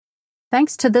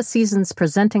Thanks to this season's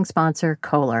presenting sponsor,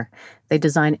 Kohler. They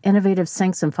design innovative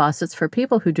sinks and faucets for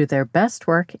people who do their best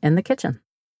work in the kitchen.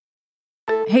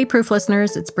 Hey, Proof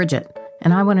listeners, it's Bridget,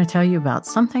 and I want to tell you about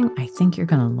something I think you're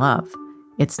going to love.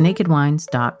 It's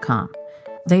nakedwines.com.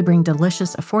 They bring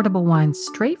delicious, affordable wines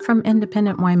straight from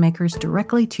independent winemakers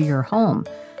directly to your home.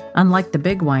 Unlike the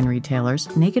big wine retailers,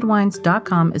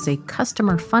 nakedwines.com is a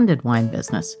customer-funded wine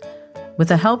business. With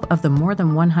the help of the more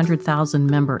than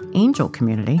 100,000-member Angel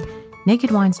community,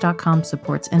 nakedwines.com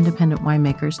supports independent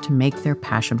winemakers to make their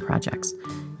passion projects.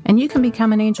 And you can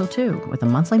become an angel too with a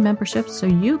monthly membership so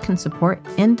you can support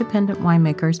independent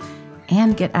winemakers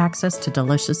and get access to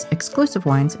delicious exclusive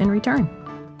wines in return.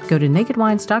 Go to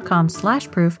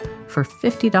nakedwines.com/proof for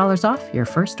 $50 off your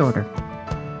first order.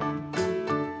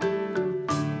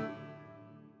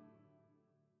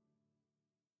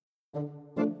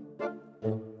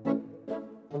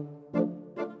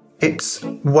 It's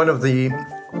one of the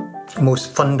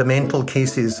most fundamental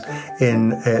cases in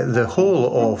the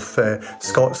whole of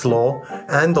Scots law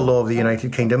and the law of the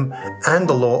United Kingdom and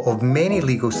the law of many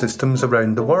legal systems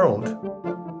around the world.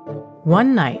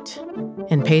 One night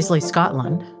in Paisley,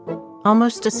 Scotland,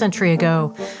 almost a century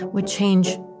ago, would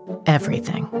change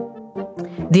everything.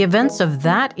 The events of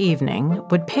that evening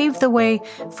would pave the way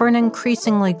for an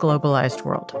increasingly globalized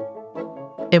world.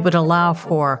 It would allow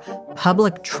for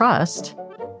public trust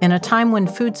in a time when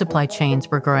food supply chains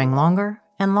were growing longer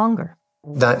and longer.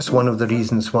 That's one of the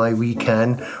reasons why we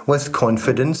can, with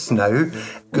confidence now,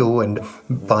 go and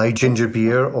buy ginger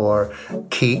beer or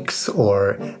cakes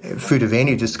or food of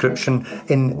any description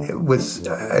with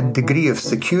a degree of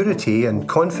security and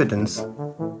confidence.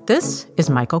 This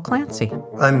is Michael Clancy.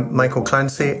 I'm Michael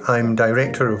Clancy. I'm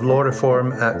Director of Law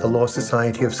Reform at the Law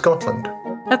Society of Scotland.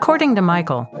 According to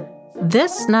Michael,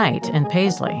 this night in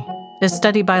Paisley is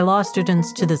studied by law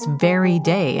students to this very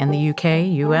day in the UK,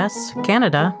 US,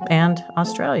 Canada, and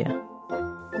Australia.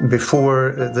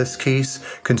 Before this case,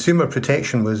 consumer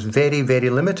protection was very,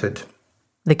 very limited.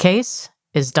 The case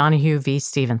is Donoghue v.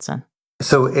 Stevenson.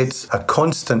 So it's a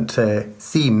constant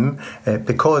theme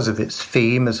because of its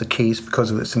fame as a case, because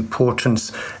of its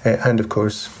importance, and of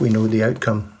course, we know the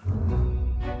outcome.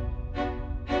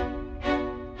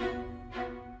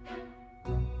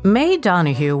 May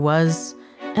Donoghue was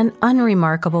an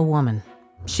unremarkable woman.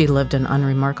 She lived an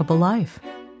unremarkable life.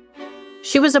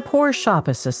 She was a poor shop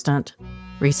assistant,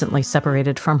 recently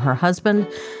separated from her husband,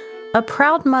 a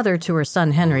proud mother to her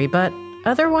son Henry, but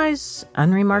otherwise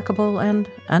unremarkable and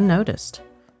unnoticed.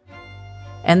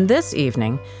 And this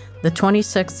evening, the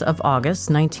 26th of August,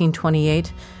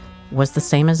 1928, was the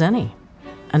same as any.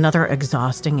 Another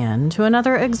exhausting end to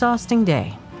another exhausting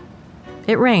day.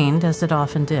 It rained, as it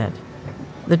often did.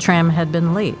 The tram had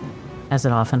been late, as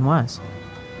it often was.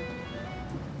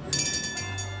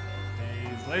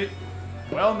 Paisley,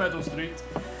 Well Meadow Street.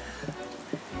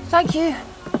 Thank you.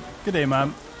 Good day,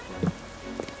 ma'am.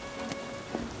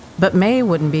 But May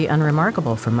wouldn't be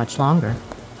unremarkable for much longer,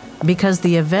 because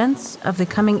the events of the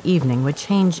coming evening would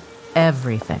change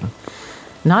everything.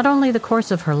 Not only the course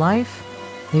of her life,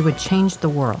 they would change the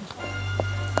world.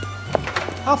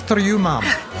 After you, ma'am.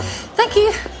 Thank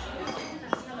you.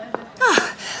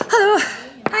 Oh, hello.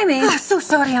 Hi, May. Oh, so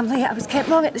sorry I'm late. I was kept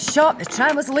long at the shop. The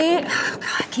tram was late.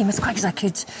 I came as quick as I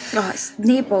could. Oh, it's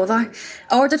no bother.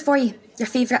 I ordered for you. Your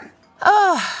favourite.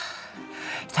 Oh,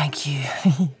 thank you.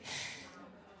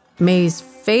 May's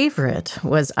favorite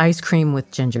was ice cream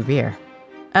with ginger beer,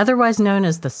 otherwise known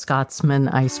as the Scotsman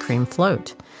ice cream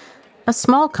float. A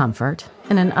small comfort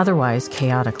in an otherwise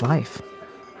chaotic life.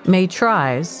 May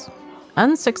tries,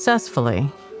 unsuccessfully,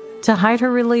 to hide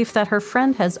her relief that her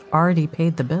friend has already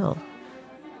paid the bill.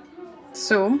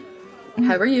 So,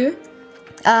 how are you?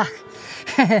 I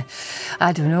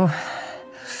don't know.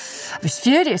 I was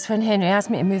furious when Henry asked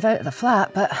me to move out of the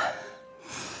flat, but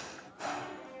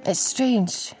it's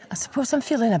strange. I suppose I'm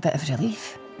feeling a bit of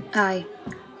relief. Aye,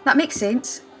 that makes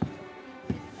sense.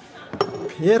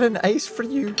 Pear and ice for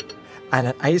you, and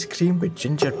an ice cream with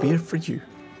ginger beer for you.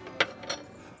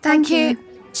 Thank you.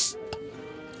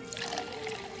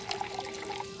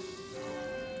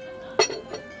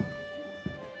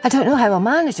 I don't know how I'll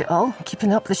manage it all,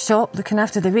 keeping up the shop, looking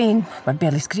after the rain. We're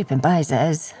barely scraping by as it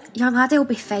is. Your laddie will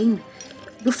be fine.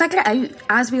 We'll figure it out,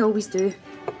 as we always do.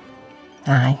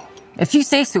 Aye, if you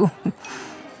say so.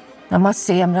 I must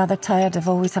say I'm rather tired of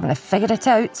always having to figure it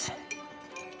out.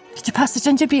 Could you pass the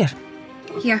ginger beer?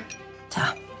 Here.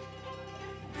 Ta.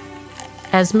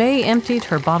 As May emptied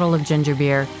her bottle of ginger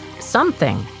beer,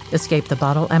 something escaped the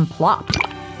bottle and plopped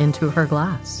into her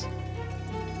glass.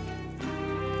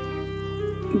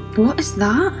 What is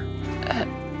that?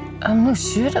 I'm not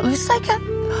sure. It looks like it.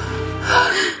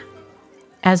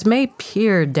 As May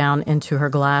peered down into her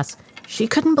glass, she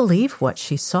couldn't believe what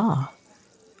she saw.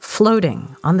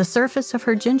 Floating on the surface of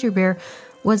her ginger beer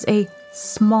was a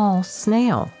small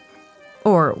snail,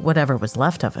 or whatever was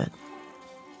left of it.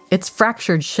 Its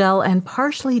fractured shell and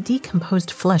partially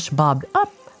decomposed flesh bobbed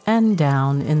up and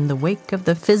down in the wake of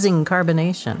the fizzing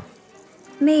carbonation.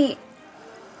 May,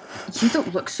 you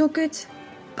don't look so good.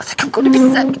 I think I'm going to be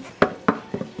sick.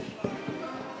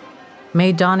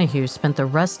 May Donahue spent the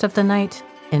rest of the night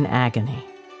in agony,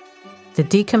 the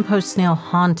decomposed snail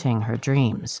haunting her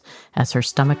dreams as her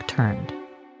stomach turned.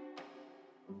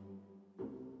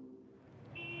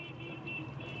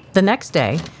 The next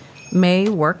day, May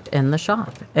worked in the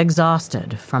shop,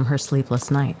 exhausted from her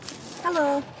sleepless night.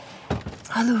 Hello.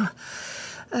 Hello.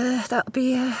 That'll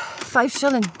be 5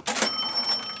 shilling.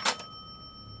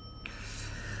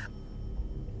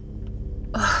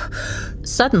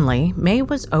 Suddenly, May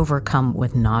was overcome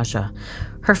with nausea.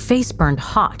 Her face burned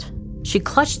hot. She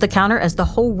clutched the counter as the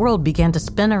whole world began to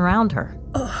spin around her.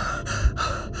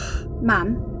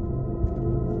 Ma'am?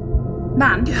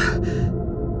 Ma'am?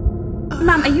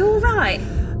 Ma'am, are you all right?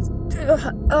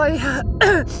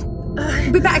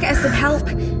 We better get us some help.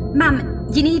 Ma'am,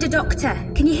 you need a doctor.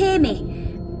 Can you hear me?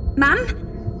 Ma'am?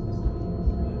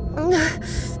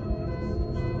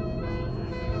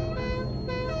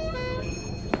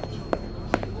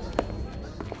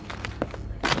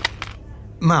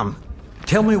 Ma'am,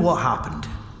 tell me what happened.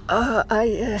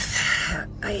 I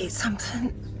ate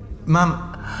something. Ma'am,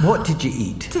 what did you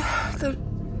eat?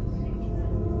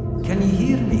 Can you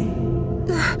hear me?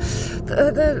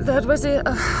 There was a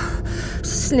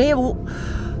snail.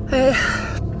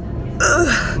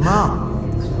 Ma'am,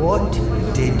 what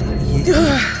did you eat?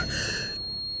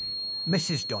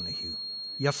 Mrs. Donahue,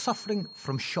 you're suffering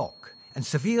from shock and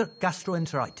severe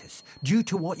gastroenteritis due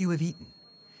to what you have eaten.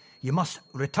 You must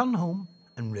return home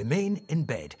and remain in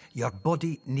bed. Your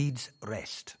body needs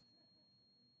rest.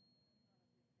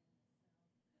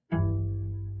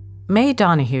 May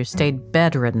Donahue stayed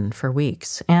bedridden for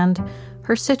weeks, and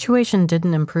her situation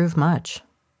didn't improve much.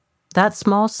 That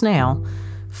small snail,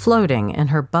 floating in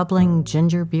her bubbling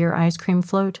ginger beer ice cream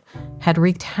float, had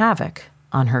wreaked havoc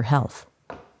on her health.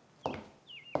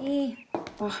 Hey.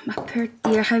 Oh, my poor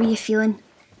dear, how are you feeling?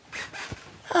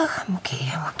 Oh, I'm okay.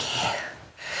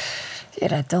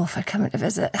 You're a doll for coming to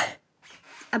visit.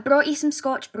 I brought you some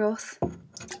Scotch broth.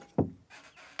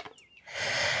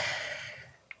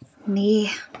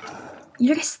 May,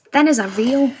 you're as thin as a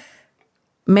rail.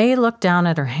 May looked down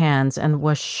at her hands and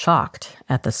was shocked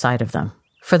at the sight of them.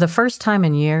 For the first time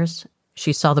in years,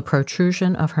 she saw the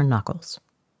protrusion of her knuckles.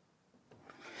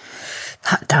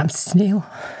 That damn snail.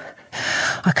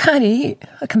 I can't eat.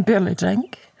 I can barely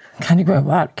drink. I can't go to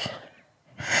work.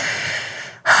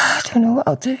 I don't know what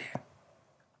I'll do.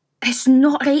 It's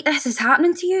not right this is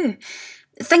happening to you.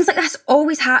 Things like this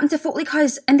always happen to folk like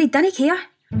us, and they dinna care.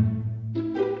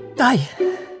 Aye.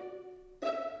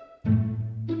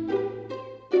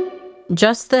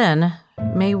 Just then,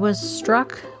 May was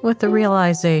struck with the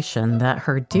realization that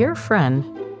her dear friend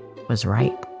was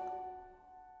right.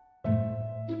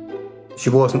 She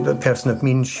wasn't a person of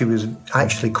means, she was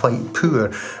actually quite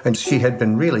poor, and she had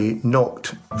been really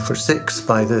knocked for 6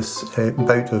 by this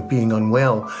bout of being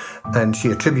unwell, and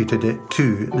she attributed it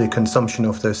to the consumption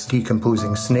of this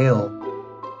decomposing snail.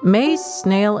 May's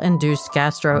snail-induced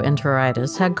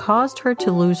gastroenteritis had caused her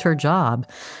to lose her job,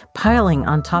 piling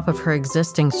on top of her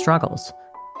existing struggles.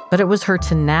 But it was her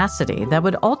tenacity that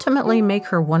would ultimately make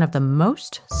her one of the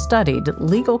most studied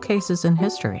legal cases in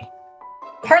history.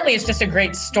 Partly it's just a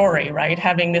great story, right?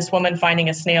 Having this woman finding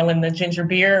a snail in the ginger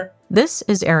beer. This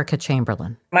is Erica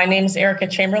Chamberlain. My name's Erica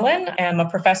Chamberlain. I'm a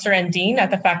professor and dean at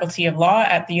the Faculty of Law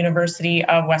at the University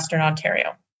of Western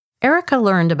Ontario. Erica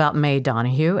learned about May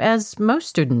Donahue, as most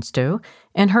students do,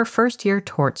 in her first-year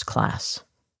torts class.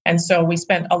 And so we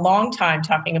spent a long time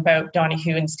talking about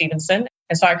Donahue and Stevenson.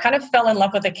 And so I kind of fell in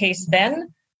love with the case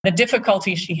then. The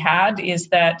difficulty she had is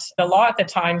that the law at the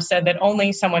time said that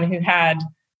only someone who had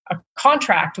a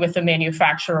contract with the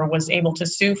manufacturer was able to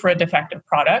sue for a defective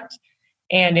product.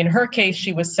 And in her case,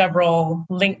 she was several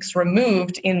links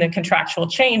removed in the contractual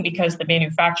chain because the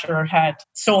manufacturer had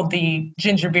sold the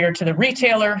ginger beer to the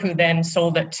retailer, who then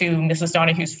sold it to Mrs.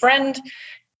 Donahue's friend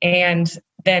and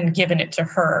then given it to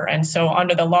her. And so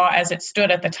under the law as it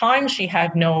stood at the time, she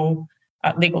had no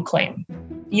legal claim.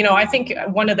 You know, I think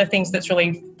one of the things that's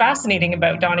really fascinating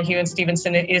about Donahue and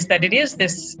Stevenson is that it is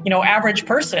this, average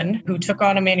person who took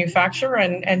on a manufacturer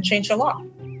and changed the law.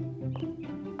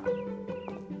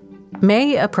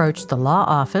 May approached the law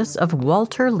office of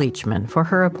Walter Leachman for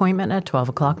her appointment at 12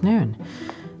 o'clock noon.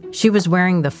 She was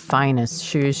wearing the finest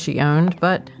shoes she owned,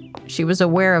 but she was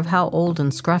aware of how old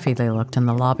and scruffy they looked in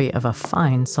the lobby of a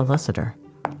fine solicitor.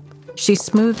 She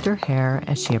smoothed her hair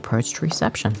as she approached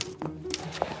reception.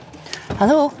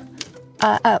 Hello?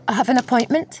 I have an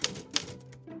appointment.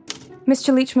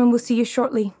 Mr. Leachman will see you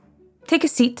shortly. Take a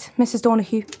seat, Mrs.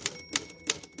 Donahue.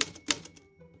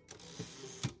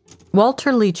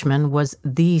 Walter Leachman was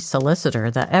the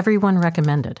solicitor that everyone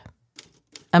recommended.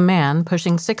 A man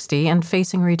pushing 60 and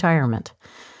facing retirement.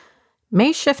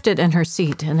 May shifted in her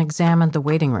seat and examined the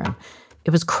waiting room.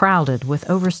 It was crowded with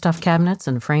overstuffed cabinets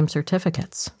and framed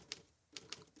certificates.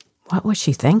 What was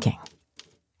she thinking?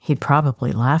 He'd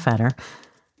probably laugh at her.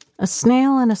 A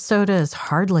snail and a soda is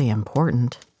hardly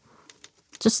important.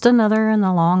 Just another in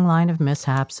the long line of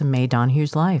mishaps in May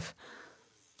Donahue's life.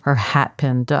 Her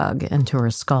hatpin dug into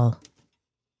her skull.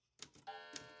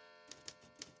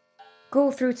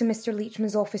 Go through to Mr.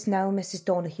 Leachman's office now, Mrs.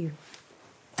 Donahue.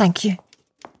 Thank you.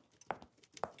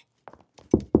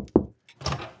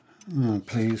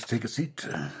 Please take a seat.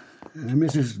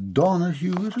 Mrs.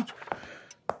 Donahue, is it?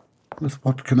 With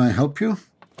what can I help you?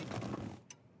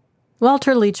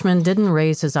 Walter Leachman didn't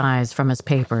raise his eyes from his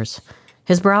papers,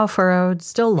 his brow furrowed,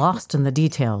 still lost in the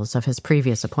details of his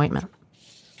previous appointment.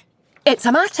 It's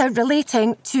a matter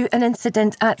relating to an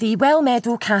incident at the Well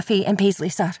Meadow Cafe in Paisley,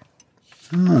 sir.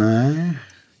 Aye.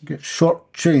 Get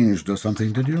short-changed or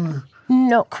something, did you?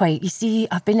 Not quite. You see,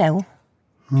 I've been ill.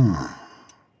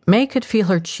 May could feel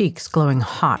her cheeks glowing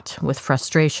hot with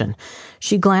frustration.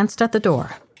 She glanced at the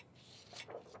door.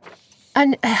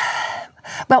 And,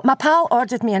 well, my pal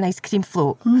ordered me an ice cream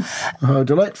float. How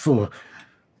delightful.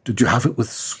 Did you have it with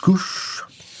scoosh?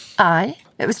 Aye,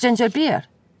 it was ginger beer.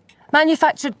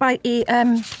 Manufactured by a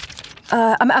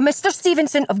Mr.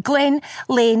 Stevenson of Glen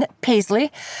Lane,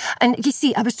 Paisley. And you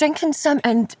see, I was drinking some,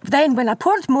 and then when I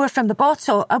poured more from the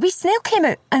bottle, a wee snail came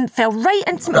out and fell right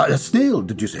into me. A snail,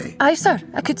 did you say? Aye, sir.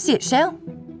 I could see its shell.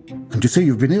 And you say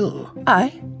you've been ill?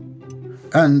 Aye.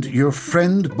 And your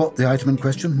friend bought the item in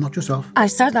question, not yourself? Aye,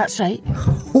 sir, that's right.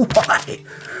 Why?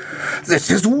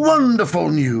 This is wonderful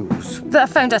news. That I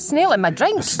found a snail in my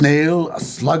drink. A snail, a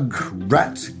slug,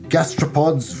 rat,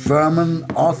 gastropods, vermin,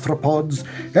 arthropods,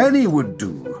 any would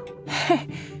do.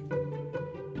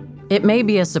 It may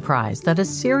be a surprise that a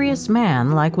serious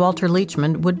man like Walter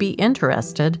Leachman would be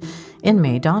interested in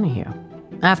May Donahue.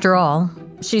 After all,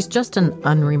 she's just an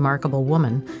unremarkable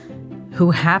woman who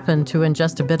happened to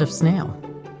ingest a bit of snail.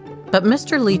 But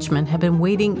Mr. Leachman had been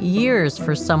waiting years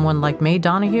for someone like May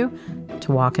Donahue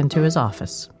to walk into his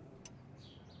office.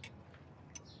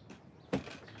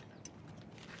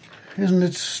 Isn't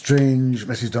it strange,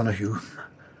 Mrs. Donahue?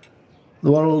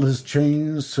 The world has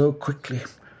changed so quickly.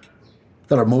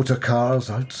 There are motor cars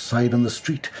outside on the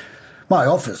street. My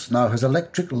office now has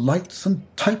electric lights and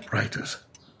typewriters.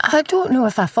 I don't know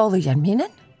if I follow your meaning.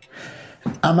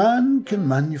 A man can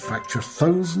manufacture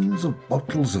thousands of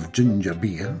bottles of ginger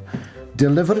beer,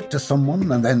 deliver it to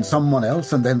someone, and then someone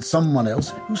else, and then someone else,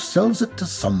 who sells it to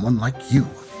someone like you.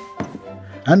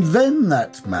 And then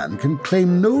that man can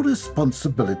claim no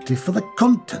responsibility for the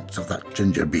contents of that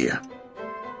ginger beer.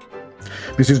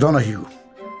 Mrs. Donahue,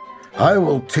 I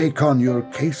will take on your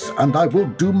case, and I will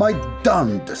do my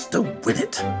darndest to win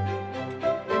it.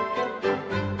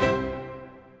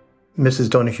 Mrs.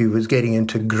 Donahue was getting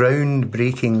into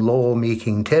groundbreaking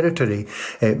law-making territory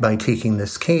by taking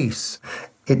this case.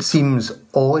 It seems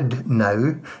odd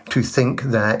now to think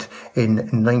that in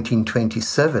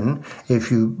 1927,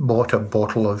 if you bought a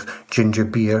bottle of ginger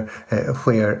beer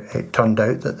where it turned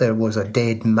out that there was a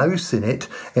dead mouse in it,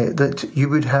 that you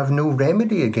would have no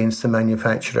remedy against the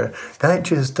manufacturer. That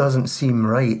just doesn't seem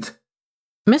right.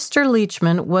 Mr.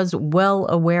 Leachman was well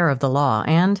aware of the law,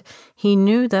 and he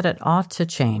knew that it ought to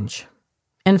change.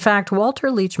 In fact, Walter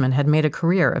Leachman had made a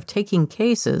career of taking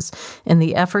cases in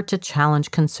the effort to challenge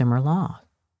consumer law.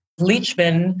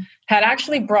 Leachman had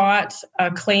actually brought a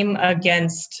claim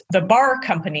against the Barr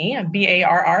Company,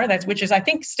 BARR, which is, I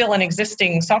think, still an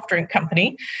existing soft drink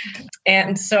company.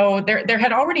 And so there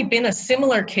had already been a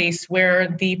similar case where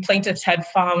the plaintiffs had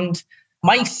found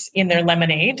mice in their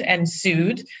lemonade and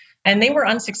sued, and they were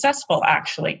unsuccessful,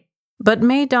 actually. But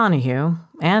May Donahue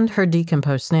and her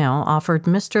decomposed snail offered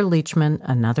Mr. Leachman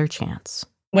another chance.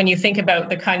 When you think about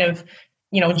the kind of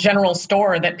general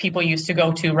store that people used to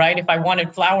go to, right? If I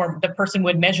wanted flour, the person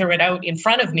would measure it out in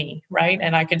front of me, right?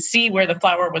 And I could see where the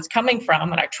flour was coming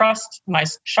from, and I trust my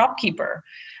shopkeeper.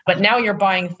 But now you're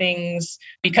buying things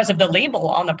because of the label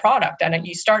on the product, and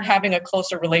you start having a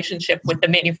closer relationship with the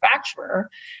manufacturer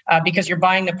because you're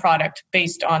buying the product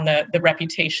based on the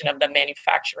reputation of the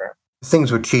manufacturer.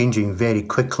 Things were changing very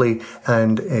quickly,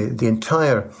 and the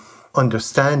entire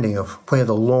understanding of where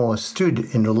the law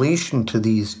stood in relation to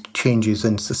these changes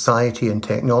in society and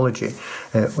technology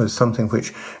was something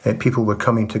which people were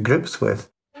coming to grips with.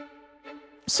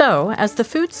 So, as the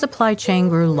food supply chain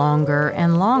grew longer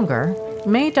and longer,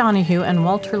 May Donohue and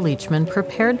Walter Leachman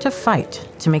prepared to fight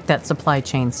to make that supply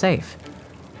chain safe.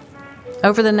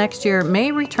 Over the next year,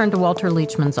 May returned to Walter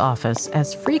Leachman's office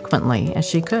as frequently as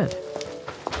she could.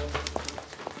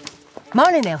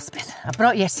 Morning, Elspeth. I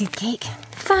brought you a seed cake.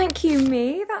 Thank you,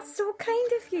 May. That's so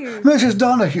kind of you. Mrs.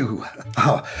 Donohue,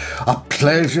 a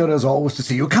pleasure as always to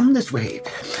see you. Come this way.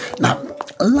 Now,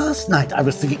 last night I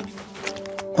was thinking...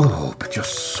 Oh, but you're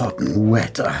sodden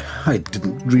wet. I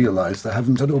didn't realise the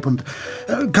heavens had opened.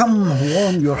 Come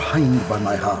warm your hind by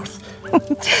my hearth.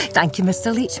 Thank you,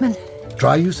 Mr. Leachman.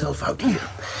 Dry yourself out here.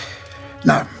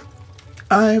 Now,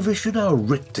 I've issued a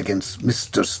writ against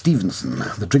Mr. Stevenson,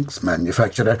 the drinks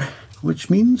manufacturer, which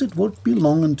means it won't be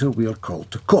long until we are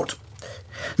called to court.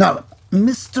 Now,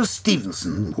 Mr.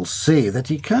 Stevenson will say that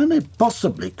he can't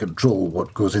possibly control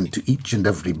what goes into each and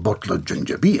every bottle of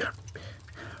ginger beer.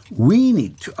 We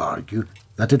need to argue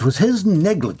that it was his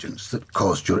negligence that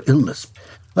caused your illness,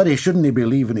 that he shouldn't be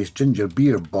leaving his ginger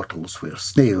beer bottles where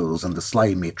snails and the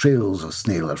slimy trails of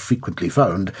snail are frequently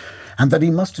found, and that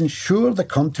he must ensure the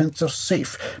contents are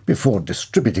safe before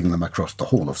distributing them across the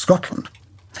whole of Scotland.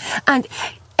 And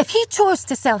if he chose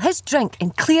to sell his drink in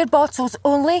clear bottles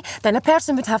only, then a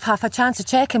person would have half a chance of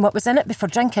checking what was in it before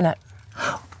drinking it.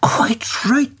 Quite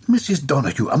right, Mrs.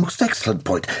 Donohue. A most excellent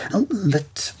point.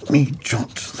 Let me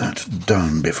jot that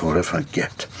down before I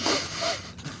forget.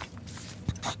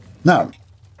 Now,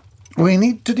 we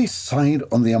need to decide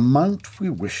on the amount we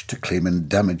wish to claim in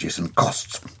damages and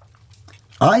costs.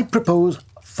 I propose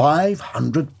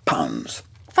 £500.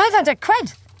 500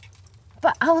 quid?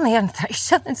 But I only earn 30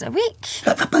 shillings a week.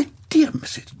 But my dear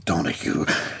Mrs. Donohue,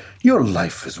 your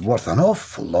life is worth an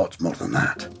awful lot more than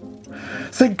that.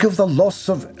 Think of the loss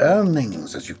of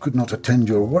earnings as you could not attend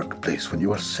your workplace when you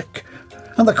were sick,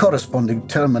 and the corresponding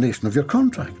termination of your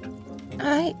contract.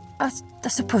 I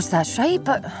suppose that's right,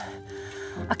 but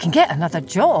I can get another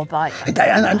job.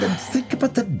 And think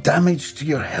about the damage to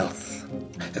your health.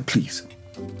 Please,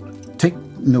 take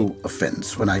no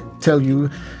offence when I tell you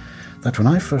that when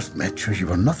I first met you, you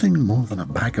were nothing more than a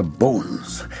bag of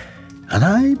bones. And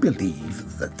I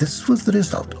believe that this was the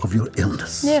result of your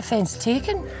illness. No offence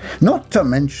taken. Not to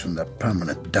mention the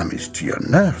permanent damage to your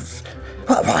nerves.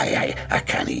 Why, I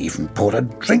can't even pour a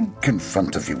drink in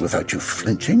front of you without you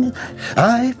flinching.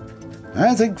 I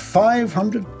think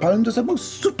 £500 is a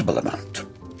most suitable amount.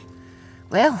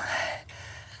 Well,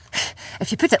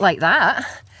 if you put it like that,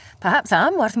 perhaps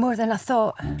I'm worth more than I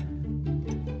thought.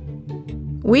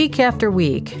 Week after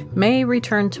week, May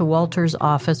returned to Walter's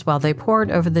office while they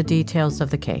pored over the details of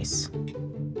the case.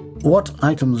 What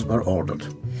items were ordered?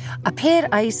 A pear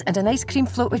ice and an ice cream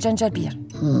float with ginger beer.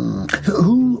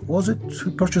 Who was it who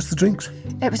purchased the drinks?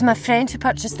 It was my friend who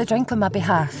purchased the drink on my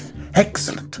behalf.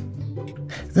 Excellent.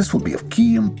 This will be of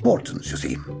key importance, you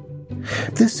see.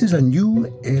 This is a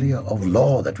new area of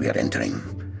law that we are entering,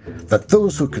 that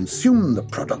those who consume the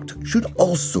product should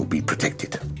also be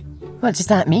protected. What does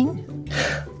that mean?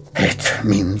 It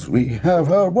means we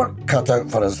have our work cut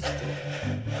out for us.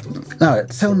 Now,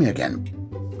 tell me again,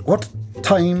 what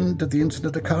time did the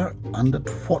incident occur and at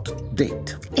what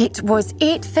date? It was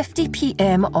 8:50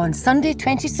 p.m. on Sunday,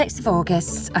 26th of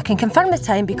August. I can confirm the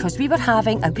time because we were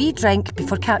having a wee drink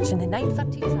before catching the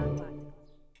 9:30 tram.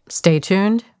 Stay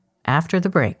tuned after the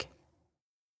break.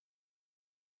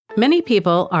 Many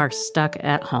people are stuck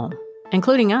at home,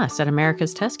 including us at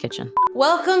America's Test Kitchen.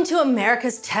 Welcome to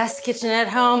America's Test Kitchen at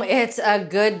Home. It's a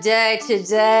good day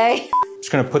today.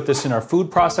 Just gonna put this in our food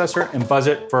processor and buzz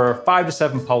it for 5 to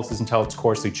 7 pulses until it's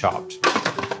coarsely chopped.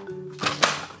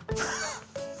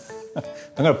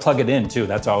 I'm gonna plug it in too,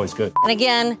 that's always good. And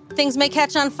again, things may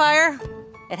catch on fire.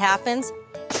 It happens.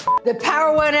 The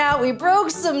power went out, we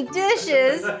broke some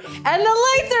dishes, and the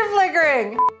lights are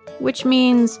flickering. Which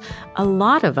means a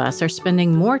lot of us are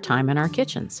spending more time in our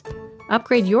kitchens.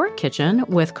 Upgrade your kitchen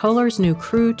with Kohler's new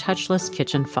Crew touchless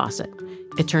kitchen faucet.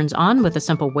 It turns on with a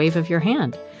simple wave of your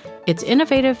hand. Its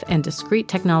innovative and discreet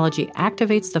technology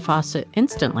activates the faucet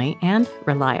instantly and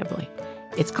reliably.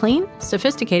 It's clean,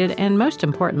 sophisticated, and most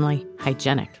importantly,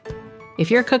 hygienic.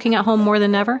 If you're cooking at home more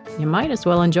than ever, you might as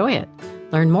well enjoy it.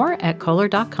 Learn more at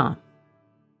Kohler.com.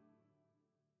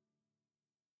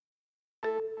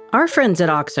 Our friends at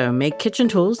OXO make kitchen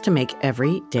tools to make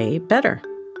every day better.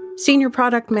 Senior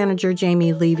Product Manager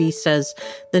Jamie Levy says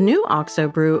the new OXO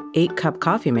Brew 8-cup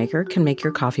coffee maker can make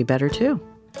your coffee better too.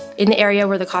 in the area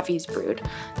where the coffee is brewed.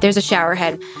 There's a shower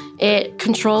head. It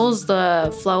controls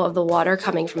the flow of the water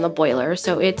coming from the boiler,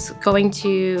 so it's going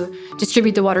to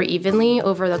distribute the water evenly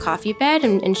over the coffee bed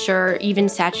and ensure even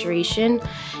saturation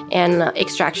and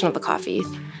extraction of the coffee.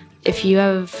 If you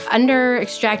have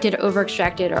under-extracted,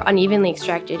 over-extracted, or unevenly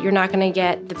extracted, you're not going to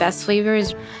get the best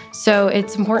flavors. So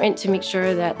it's important to make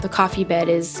sure that the coffee bed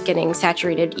is getting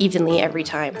saturated evenly every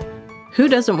time. Who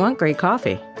doesn't want great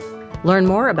coffee? Learn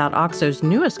more about OXO's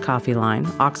newest coffee line,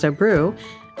 OXO Brew,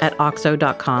 at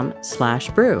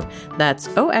oxo.com/brew. That's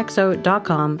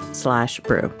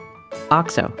oxo.com/brew.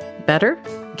 OXO. Better?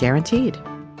 Guaranteed.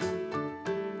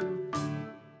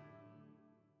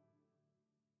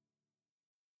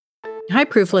 Hi,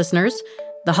 Proof listeners.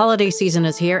 The holiday season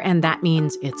is here, and that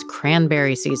means it's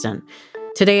cranberry season.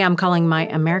 Today, I'm calling my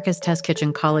America's Test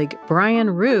Kitchen colleague, Brian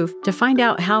Roof, to find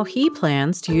out how he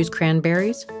plans to use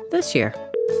cranberries this year.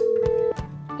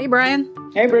 Hey, Brian.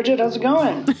 Hey, Bridget. How's it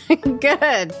going?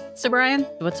 Good. So, Brian,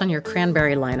 what's on your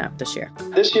cranberry lineup this year?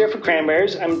 This year for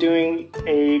cranberries, I'm doing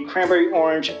a cranberry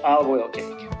orange olive oil cake.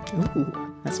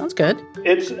 Ooh, that sounds good.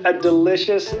 It's a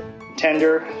delicious,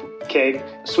 tender cake,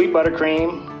 sweet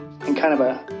buttercream, and kind of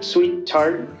a sweet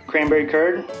tart cranberry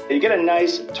curd. You get a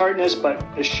nice tartness, but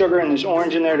there's sugar and there's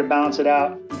orange in there to balance it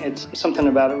out. It's something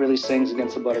about it really sings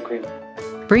against the buttercream.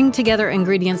 Bring together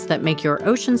ingredients that make your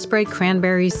Ocean Spray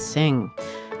cranberries sing.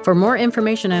 For more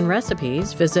information and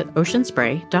recipes, visit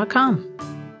oceanspray.com.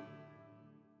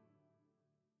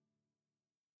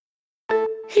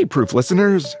 Hey, Proof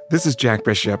listeners. This is Jack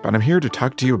Bishop, and I'm here to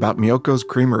talk to you about Miyoko's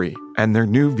Creamery and their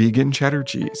new vegan cheddar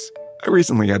cheese. I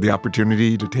recently had the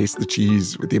opportunity to taste the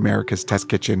cheese with the America's Test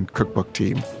Kitchen cookbook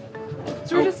team.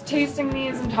 So we're just tasting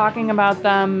these and talking about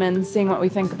them and seeing what we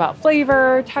think about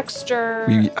flavor, texture.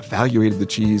 We evaluated the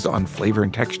cheese on flavor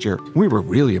and texture. We were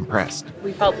really impressed.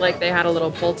 We felt like they had a little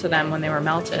pull to them when they were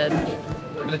melted.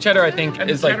 The cheddar, I think,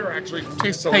 is like... cheddar actually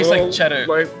tastes like cheddar.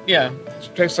 Yeah, it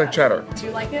tastes like cheddar. Do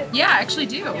you like it? Yeah, I actually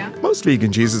do. Yeah. Most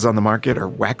vegan cheeses on the market are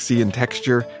waxy in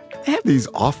texture. They have these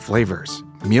off flavors.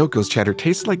 Miyoko's cheddar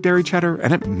tastes like dairy cheddar,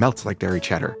 and it melts like dairy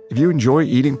cheddar. If you enjoy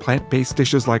eating plant-based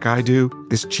dishes like I do,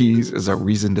 this cheese is a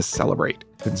reason to celebrate.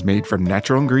 It's made from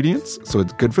natural ingredients, so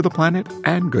it's good for the planet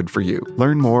and good for you.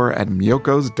 Learn more at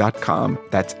miyokos.com.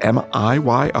 That's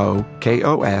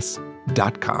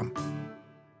MIYOKOS.com.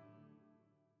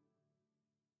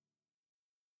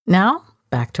 Now,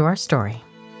 back to our story.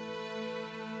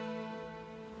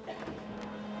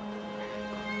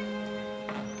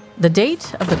 The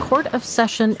date of the Court of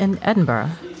Session in Edinburgh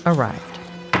arrived.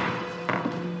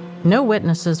 No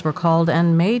witnesses were called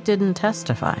and May didn't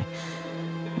testify,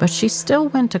 but she still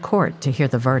went to court to hear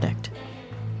the verdict.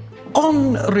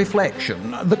 On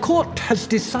reflection, the court has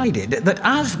decided that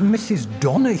as Mrs.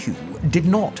 Donahue did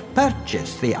not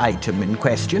purchase the item in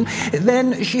question,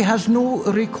 then she has no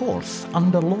recourse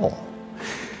under law.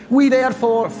 We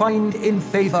therefore find in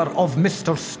favour of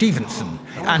Mr. Stevenson,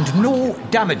 and no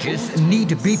damages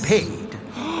need be paid.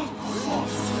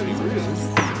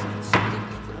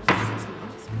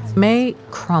 May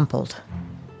crumpled.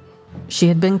 She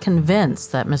had been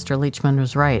convinced that Mr. Leachman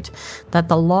was right, that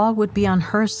the law would be on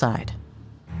her side.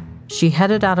 She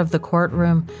headed out of the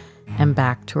courtroom and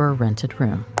back to her rented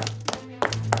room.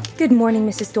 Good morning,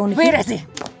 Mrs. Donahue. Where is he?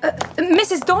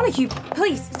 Mrs. Donahue,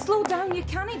 please, slow down. You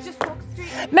can't just walk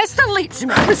straight... Mr.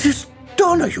 Leachman! Mrs.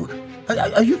 Donahue,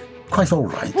 are you quite all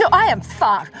right? No, I am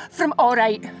far from all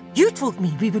right. You told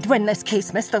me we would win this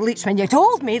case, Mr. Leachman. You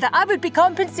told me that I would be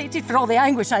compensated for all the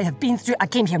anguish I have been through. I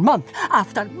came here month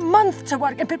after month to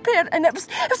work and prepare, and it was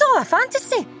all a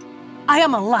fantasy. I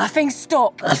am a laughing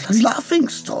stock. A laughing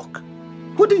stock?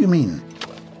 What do you mean?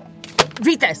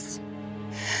 Read this.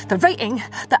 The writing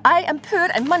that I am poor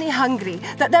and money hungry,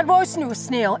 that there was no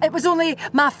snail, it was only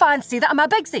my fancy, that I'm a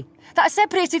bigsy, that I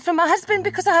separated from my husband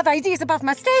because I have ideas above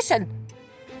my station.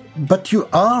 But you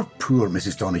are poor,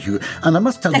 Mrs. Donahue, and I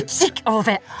must tell you... The cheek of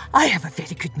it. I have a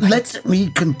very good mind. Let me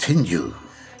continue.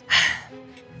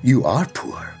 You are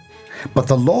poor, but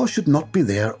the law should not be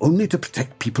there only to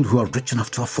protect people who are rich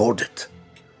enough to afford it.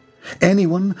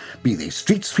 Anyone, be they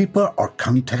street sweeper or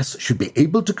countess, should be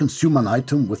able to consume an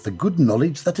item with the good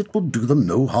knowledge that it will do them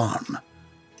no harm.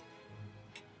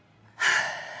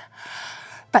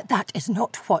 But that is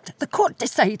not what the court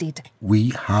decided.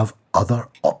 We have other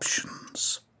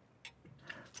options.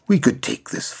 We could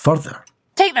take this further.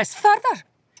 Take this further?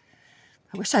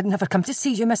 I wish I'd never come to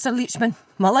see you, Mr. Leachman.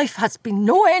 My life has been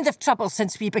no end of trouble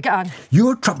since we began.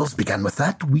 Your troubles began with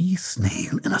that wee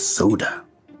snail in a soda.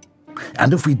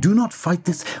 And if we do not fight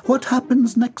this, what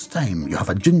happens next time you have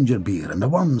a ginger beer and the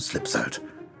worm slips out?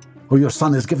 Or your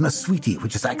son is given a sweetie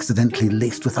which is accidentally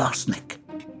laced with arsenic?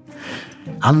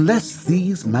 Unless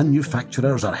these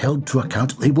manufacturers are held to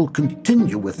account, they will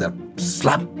continue with their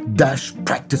slapdash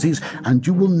practices, and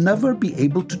you will never be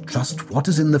able to trust what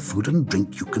is in the food and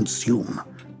drink you consume.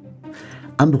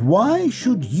 And why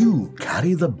should you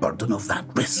carry the burden of that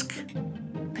risk?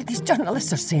 But these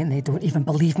journalists are saying they don't even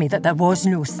believe me that there was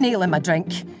no snail in my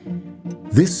drink.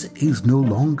 This is no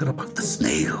longer about the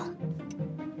snail.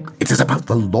 It is about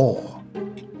the law.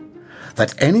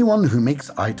 That anyone who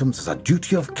makes items has a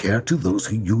duty of care to those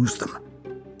who use them.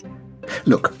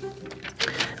 Look,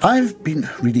 I've been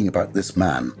reading about this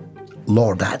man,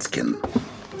 Lord Atkin.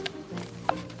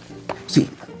 See,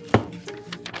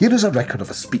 here is a record of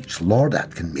a speech Lord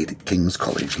Atkin made at King's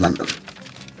College, London.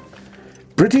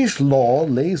 British law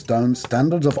lays down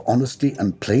standards of honesty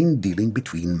and plain dealing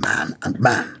between man and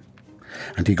man.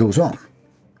 And he goes on.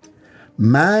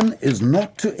 Man is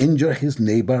not to injure his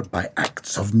neighbour by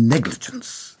acts of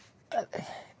negligence.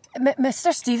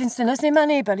 Mr. Stevenson isn't my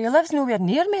neighbour. He lives nowhere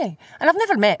near me, and I've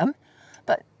never met him.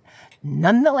 But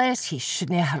nonetheless, he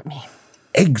shouldn't hurt me.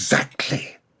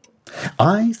 Exactly.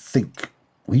 I think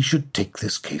we should take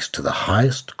this case to the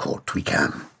highest court we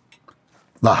can.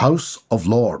 The House of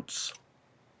Lords.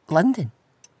 London?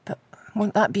 But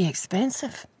won't that be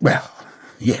expensive? Well,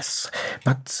 yes,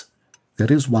 but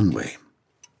there is one way.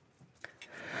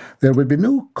 There would be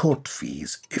no court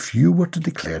fees if you were to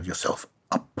declare yourself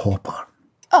a pauper.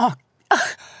 Oh,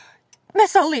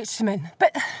 Mr. Leachman,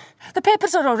 but the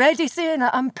papers are already saying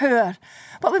that I'm poor.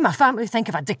 What would my family think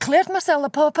if I declared myself a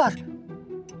pauper?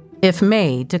 If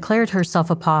May declared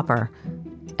herself a pauper,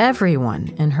 everyone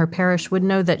in her parish would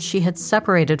know that she had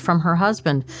separated from her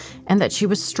husband and that she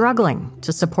was struggling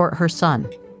to support her son.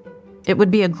 It would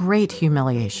be a great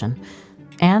humiliation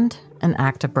and an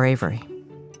act of bravery.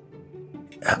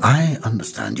 I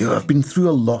understand you have been through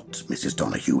a lot, Mrs.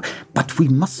 Donahue, but we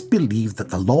must believe that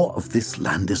the law of this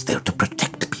land is there to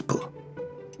protect people.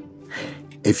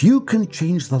 If you can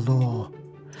change the law,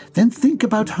 then think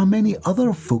about how many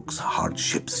other folks'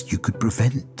 hardships you could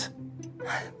prevent.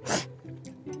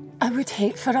 I would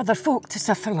hate for other folk to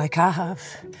suffer like I have.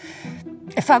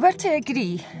 If I were to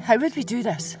agree, how would we do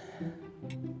this?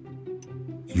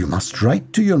 You must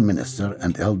write to your minister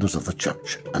and elders of the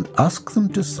church and ask them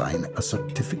to sign a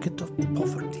certificate of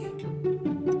poverty.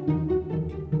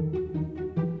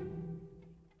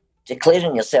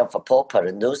 Declaring yourself a pauper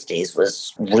in those days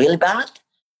was really bad.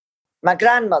 My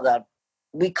grandmother,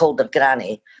 we called her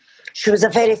Granny, she was a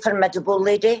very formidable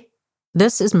lady.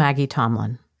 This is Maggie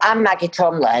Tomlin. I'm Maggie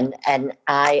Tomlin, and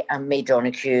I am May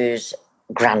Donahue's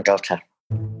granddaughter.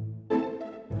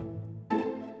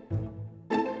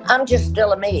 I'm just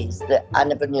still amazed that I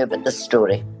never knew about this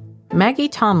story. Maggie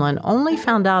Tomlin only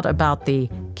found out about the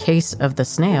case of the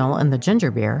snail and the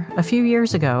ginger beer a few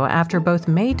years ago after both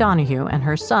May Donahue and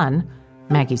her son,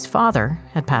 Maggie's father,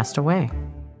 had passed away.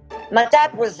 My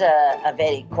dad was a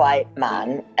very quiet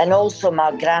man, and also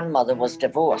my grandmother was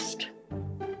divorced,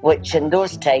 which in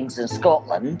those times in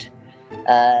Scotland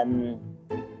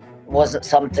wasn't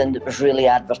something that was really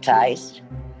advertised.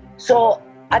 So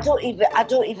I don't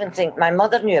even think my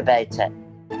mother knew about it.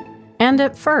 And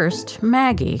at first,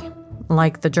 Maggie,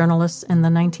 like the journalists in the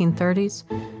 1930s,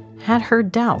 had her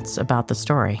doubts about the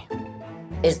story.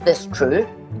 Is this true?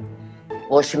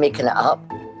 Was she making it up?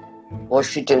 Was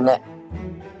she doing it,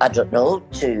 I don't know,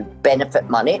 to benefit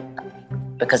money?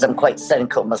 Because I'm quite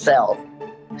cynical myself.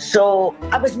 So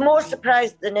I was more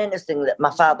surprised than anything that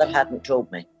my father hadn't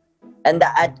told me. And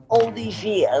that all these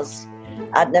years,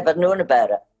 I'd never known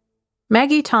about it.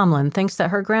 Maggie Tomlin thinks that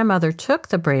her grandmother took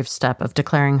the brave step of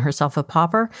declaring herself a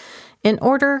pauper in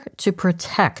order to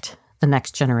protect the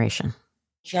next generation.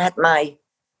 She had my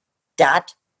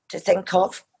dad to think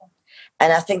of,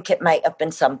 and I think it might have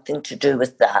been something to do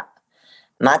with that.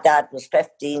 My dad was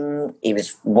 15, he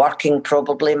was working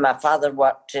probably. My father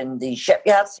worked in the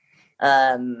shipyards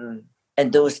in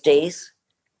those days.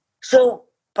 So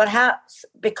perhaps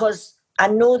because I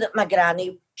know that my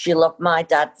granny, she loved my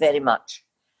dad very much.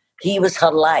 He was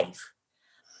her life.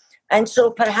 And so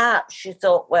perhaps she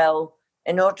thought, well,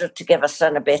 in order to give her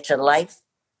son a better life,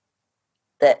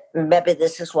 that maybe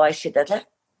this is why she did it.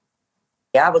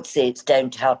 I would say it's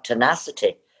down to her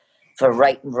tenacity for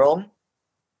right and wrong,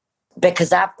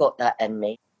 because I've got that in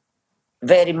me,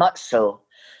 very much so,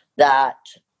 that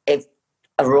if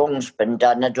a wrong's been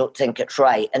done, I don't think it's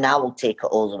right, and I will take it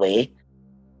all the way.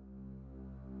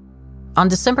 On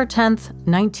December 10th,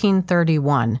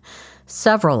 1931,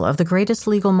 several of the greatest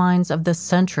legal minds of the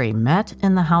century met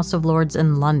in the House of Lords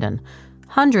in London,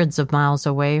 hundreds of miles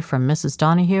away from Mrs.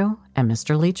 Donahue and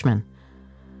Mr. Leachman.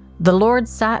 The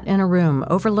Lords sat in a room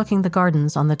overlooking the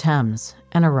gardens on the Thames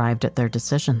and arrived at their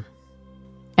decision.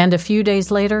 And a few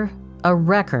days later, a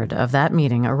record of that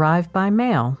meeting arrived by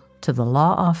mail to the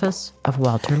law office of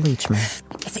Walter Leachman.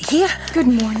 Is it here? Good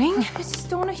morning, Mrs.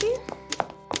 Donahue.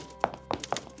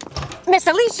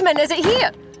 Mr. Leachman, is it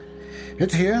here?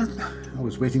 It's here. I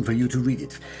was waiting for you to read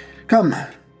it. Come,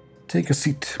 take a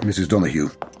seat, Mrs.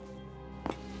 Donahue.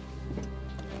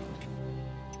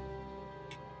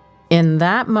 In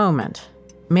that moment,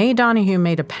 May Donahue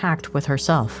made a pact with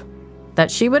herself that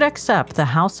she would accept the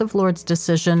House of Lords'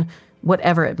 decision,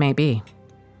 whatever it may be.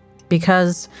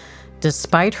 Because,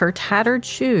 despite her tattered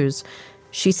shoes,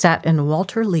 she sat in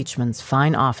Walter Leachman's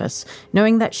fine office,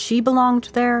 knowing that she belonged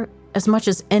there as much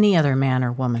as any other man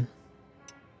or woman.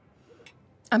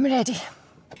 I'm ready.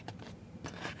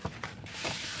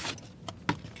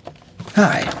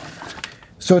 Hi.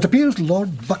 So it appears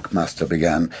Lord Buckmaster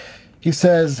began. He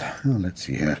says, let's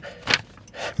see here.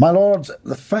 My lords,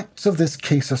 the facts of this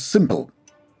case are simple.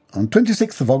 On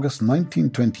 26th of August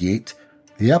 1928,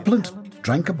 the appellant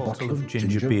drank a bottle of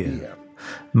ginger beer,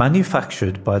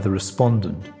 manufactured by the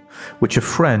respondent, which a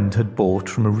friend had bought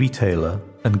from a retailer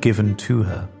and given to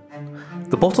her.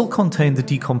 The bottle contained the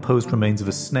decomposed remains of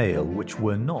a snail, which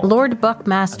were not... Lord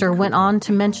Buckmaster went on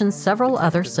to mention several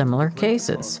other similar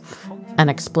cases. An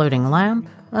exploding lamp,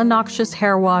 a noxious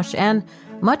hair wash, and,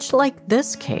 much like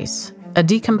this case, a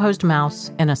decomposed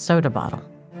mouse in a soda bottle.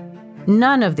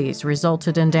 None of these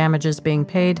resulted in damages being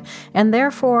paid, and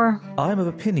therefore... I am of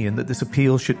opinion that this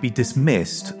appeal should be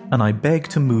dismissed, and I beg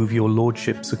to move your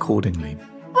lordships accordingly.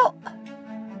 Well,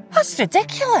 that's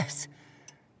ridiculous.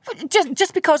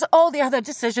 Just because all the other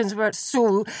decisions were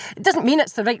so, it doesn't mean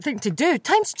it's the right thing to do.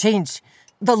 Times change.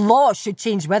 The law should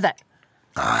change with it.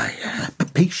 Aye,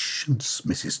 patience,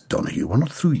 Mrs. Donahue. We're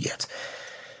not through yet.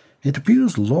 It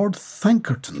appears Lord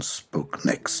Thankerton spoke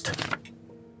next.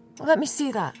 Let me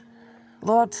see that.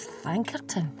 Lord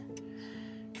Thankerton.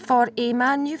 For a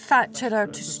manufacturer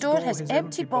to store his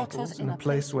empty bottles in a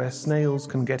place where snails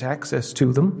can get access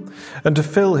to them, and to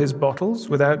fill his bottles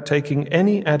without taking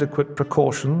any adequate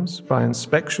precautions, by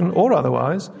inspection or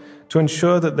otherwise, to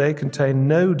ensure that they contain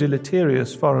no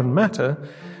deleterious foreign matter,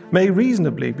 may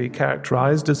reasonably be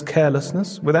characterized as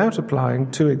carelessness without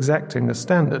applying too exacting a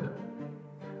standard.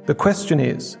 The question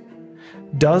is,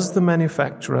 does the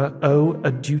manufacturer owe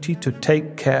a duty to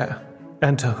take care,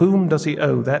 and to whom does he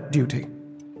owe that duty?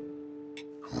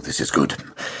 Oh, this is good.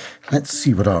 Let's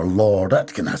see what our Lord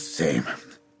Atkin has to say.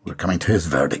 We're coming to his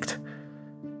verdict.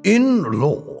 In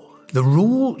law, the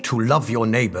rule to love your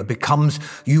neighbour becomes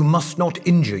you must not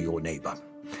injure your neighbour.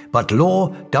 But law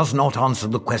does not answer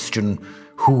the question,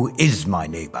 who is my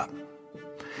neighbour?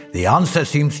 The answer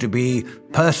seems to be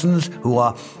persons who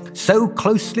are so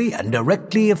closely and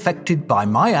directly affected by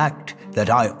my act that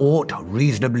I ought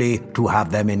reasonably to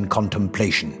have them in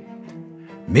contemplation.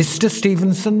 Mr.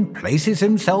 Stevenson places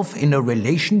himself in a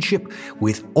relationship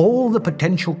with all the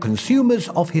potential consumers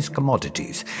of his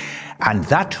commodities, and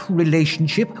that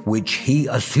relationship, which he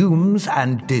assumes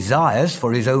and desires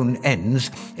for his own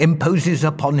ends, imposes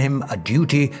upon him a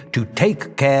duty to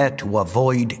take care to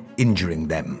avoid injuring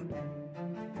them.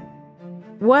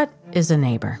 What is a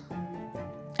neighbor?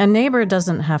 A neighbor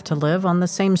doesn't have to live on the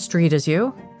same street as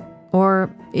you,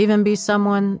 or even be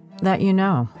someone that you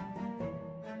know.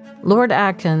 Lord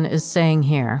Atkin is saying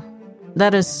here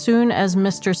that as soon as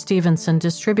Mr. Stevenson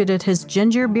distributed his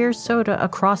ginger beer soda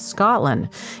across Scotland,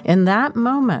 in that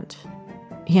moment,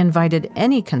 he invited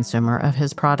any consumer of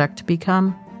his product to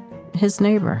become his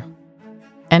neighbor.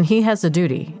 And he has a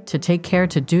duty to take care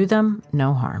to do them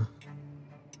no harm.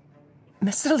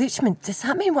 Mr. Leachman, does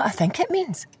that mean what I think it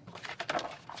means?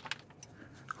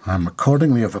 I'm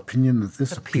accordingly of opinion that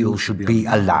this appeal should be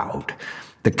allowed.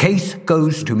 The case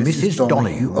goes to Mrs.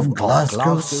 Donahue of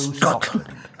Glasgow, Scotland.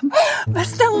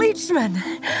 Mr. Leachman!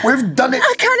 We've done it!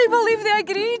 I can't believe they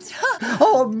agreed!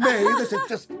 Oh, May, this is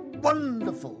just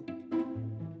wonderful!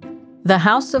 The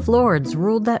House of Lords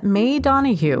ruled that May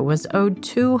Donahue was owed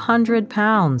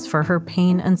 £200 for her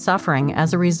pain and suffering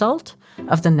as a result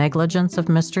of the negligence of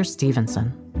Mr.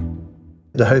 Stevenson.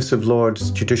 The House of Lords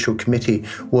Judicial Committee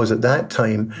was at that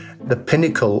time the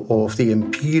pinnacle of the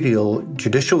imperial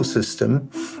judicial system.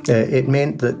 It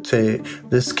meant that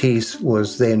this case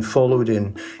was then followed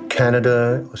in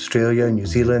Canada, Australia, New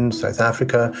Zealand, South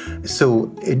Africa.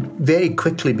 So it very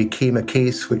quickly became a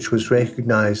case which was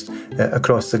recognised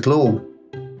across the globe.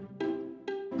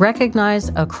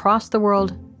 Recognized across the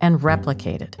world and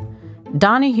replicated.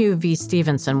 Donahue v.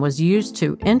 Stevenson was used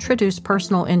to introduce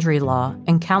personal injury law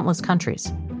in countless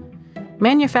countries.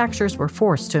 Manufacturers were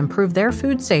forced to improve their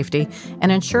food safety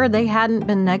and ensure they hadn't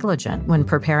been negligent when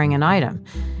preparing an item,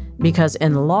 because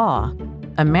in law,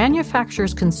 a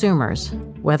manufacturer's consumers,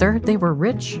 whether they were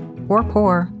rich or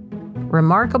poor,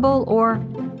 remarkable or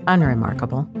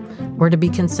unremarkable, were to be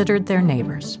considered their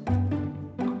neighbors.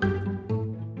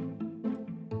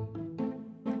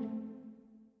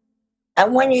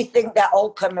 And when you think that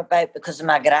all came about because of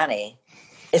my granny,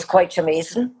 it's quite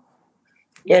amazing,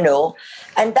 you know.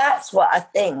 And that's what I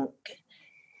think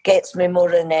gets me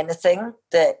more than anything,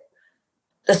 that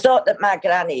the thought that my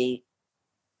granny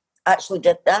actually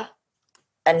did that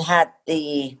and had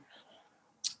the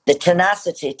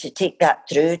tenacity to take that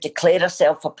through, declare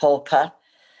herself a pauper,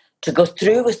 to go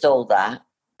through with all that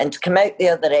and to come out the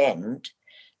other end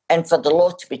and for the law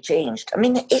to be changed. I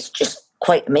mean, it's just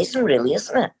quite amazing, really,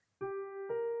 isn't it?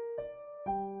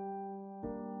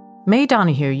 May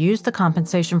Donoghue used the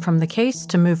compensation from the case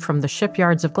to move from the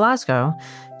shipyards of Glasgow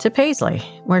to Paisley,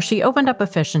 where she opened up a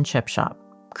fish and chip shop,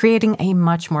 creating a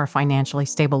much more financially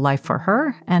stable life for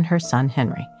her and her son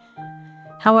Henry.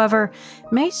 However,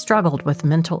 May struggled with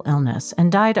mental illness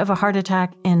and died of a heart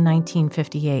attack in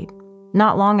 1958,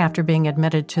 not long after being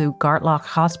admitted to Gartlock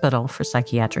Hospital for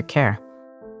psychiatric care.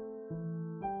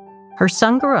 Her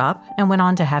son grew up and went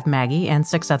on to have Maggie and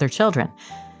 6 other children.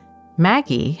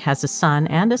 Maggie has a son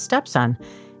and a stepson,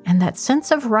 and that sense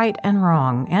of right and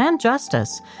wrong and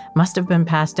justice must have been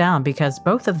passed down because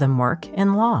both of them work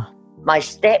in law. My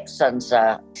stepson's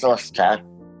a solicitor.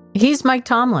 He's Mike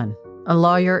Tomlin, a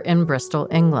lawyer in Bristol,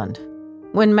 England.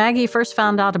 When Maggie first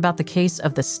found out about the case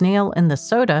of the snail in the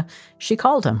soda, she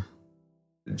called him.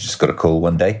 Just got a call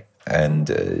one day, and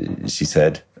she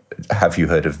said, "Have you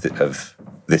heard of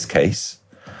this case?"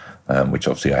 Which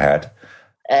obviously I had.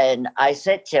 And I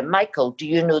said to him, "Michael, do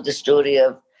you know the story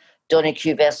of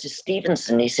Donoghue versus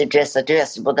Stevenson?" He said, "Yes, I do." I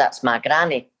said, "Well, that's my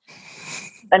granny."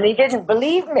 And he didn't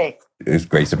believe me. It was a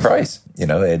great surprise. You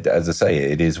know, as I say,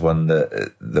 it is one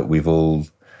that we've all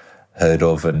heard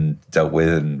of and dealt with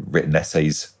and written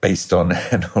essays based on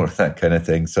and all of that kind of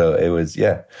thing. So it was,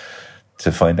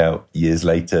 to find out years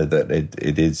later that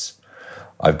it is,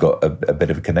 I've got a bit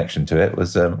of a connection to it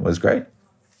was great.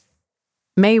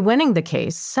 May winning the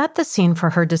case set the scene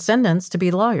for her descendants to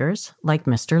be lawyers like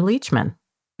Mr. Leachman.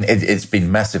 It's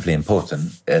been massively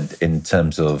important, and in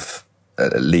terms of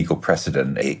legal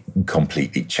precedent, it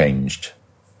completely changed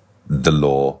the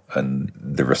law and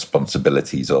the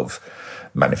responsibilities of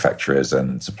manufacturers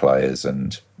and suppliers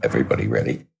and everybody,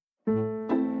 really.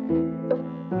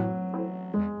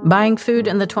 Buying food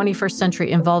in the 21st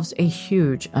century involves a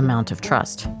huge amount of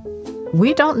trust.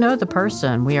 We don't know the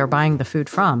person we are buying the food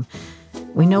from.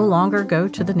 We no longer go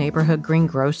to the neighborhood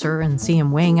greengrocer and see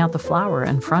him weighing out the flour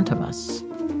in front of us.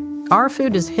 Our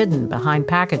food is hidden behind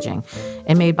packaging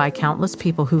and made by countless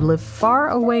people who live far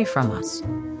away from us.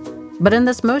 But in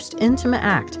this most intimate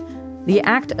act, the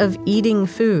act of eating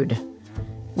food,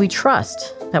 we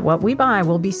trust that what we buy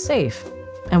will be safe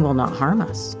and will not harm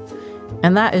us.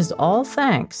 And that is all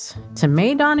thanks to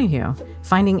May Donoghue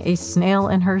finding a snail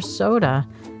in her soda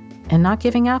and not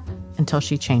giving up until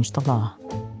she changed the law.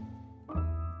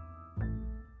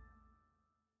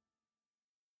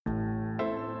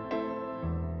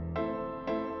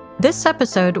 This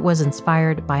episode was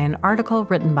inspired by an article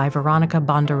written by Veronica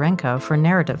Bondarenko for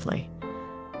Narratively.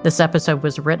 This episode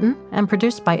was written and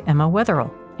produced by Emma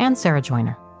Witherell and Sarah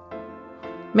Joyner.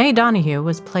 May Donoghue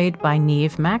was played by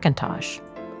Niamh McIntosh,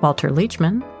 Walter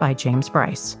Leachman by James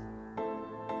Bryce.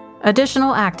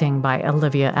 Additional acting by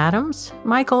Olivia Adams,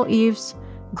 Michael Eaves,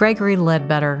 Gregory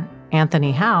Ledbetter,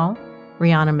 Anthony Howe,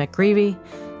 Rihanna McGreevy,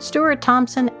 Stuart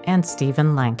Thompson, and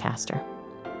Stephen Lancaster.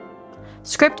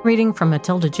 Script reading from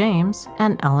Matilda James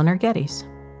and Eleanor Geddes.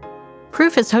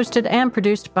 Proof is hosted and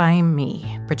produced by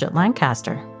me, Bridget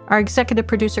Lancaster. Our executive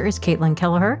producer is Caitlin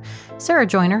Kelleher. Sarah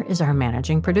Joyner is our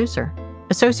managing producer.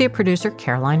 Associate producer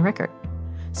Caroline Rickert.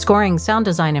 Scoring, sound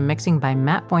design, and mixing by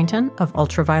Matt Boynton of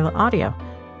Ultraviolet Audio.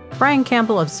 Brian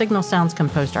Campbell of Signal Sounds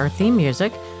composed our theme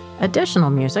music. Additional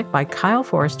music by Kyle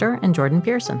Forrester and Jordan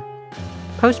Pearson.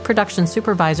 Post-production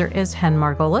supervisor is Hen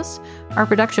Margolis. Our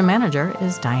production manager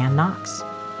is Diane Knox.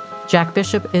 Jack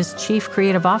Bishop is Chief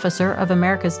Creative Officer of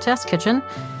America's Test Kitchen.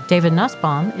 David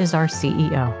Nussbaum is our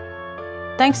CEO.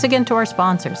 Thanks again to our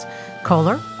sponsors,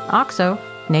 Kohler, OXO,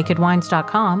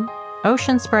 NakedWines.com,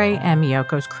 Ocean Spray, and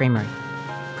Miyoko's Creamery.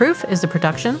 Proof is a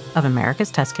production of America's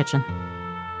Test Kitchen.